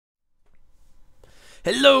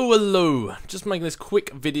Hello. Just making this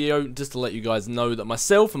quick video just to let you guys know that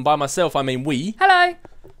myself, and by myself I mean we. Hello.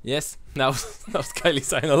 Yes, that was Kaylee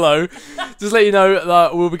saying hello. Just let you know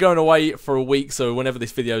that we'll be going away for a week, so whenever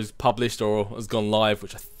this video is published or has gone live,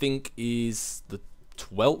 which I think is the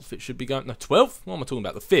 12th, it should be going. No, 12th? What am I talking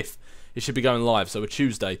about? The 5th. It should be going live, so a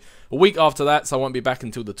Tuesday. A week after that, so I won't be back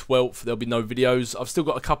until the 12th. There'll be no videos. I've still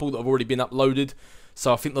got a couple that have already been uploaded.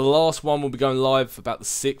 So I think the last one will be going live about the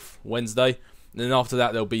 6th, Wednesday. And then after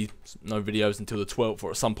that, there'll be no videos until the 12th,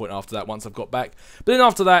 or at some point after that, once I've got back. But then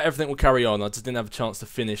after that, everything will carry on. I just didn't have a chance to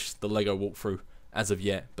finish the LEGO walkthrough as of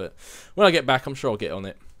yet. But when I get back, I'm sure I'll get on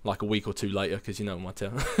it like a week or two later, because you know my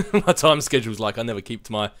time schedule's like. I never keep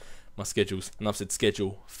to my schedules, and I've said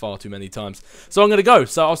schedule far too many times. So I'm going to go.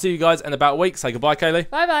 So I'll see you guys in about a week. Say goodbye, Kaylee.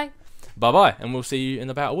 Bye-bye. Bye-bye, and we'll see you in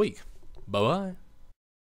about a week. Bye-bye.